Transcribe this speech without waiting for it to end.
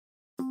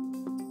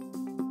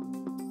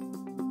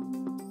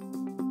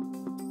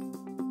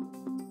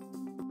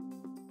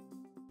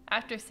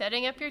After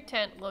setting up your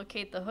tent,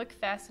 locate the hook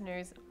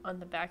fasteners on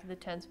the back of the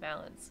tent's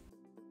valance.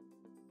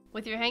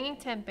 With your hanging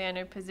tent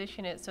banner,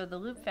 position it so the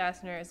loop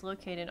fastener is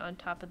located on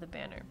top of the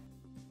banner.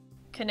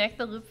 Connect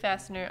the loop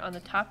fastener on the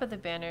top of the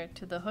banner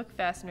to the hook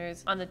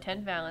fasteners on the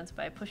tent valance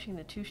by pushing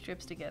the two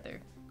strips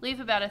together.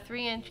 Leave about a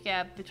 3-inch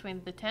gap between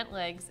the tent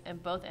legs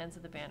and both ends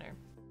of the banner.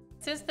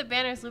 Since the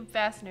banner's loop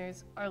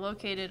fasteners are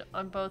located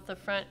on both the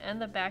front and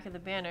the back of the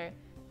banner,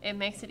 it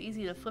makes it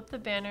easy to flip the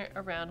banner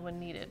around when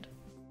needed.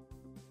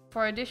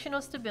 For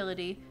additional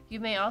stability, you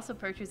may also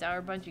purchase our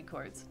bungee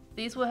cords.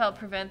 These will help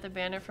prevent the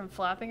banner from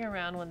flopping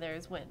around when there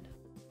is wind.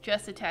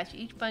 Just attach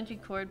each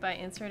bungee cord by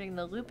inserting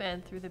the loop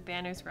end through the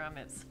banner's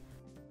grommets.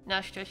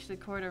 Now stretch the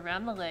cord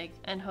around the leg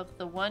and hook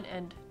the one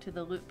end to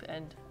the loop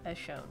end as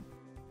shown.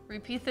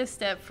 Repeat this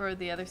step for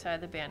the other side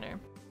of the banner.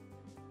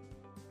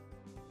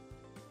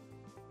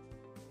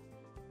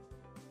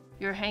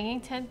 Your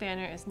hanging tent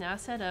banner is now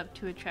set up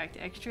to attract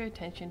extra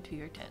attention to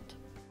your tent.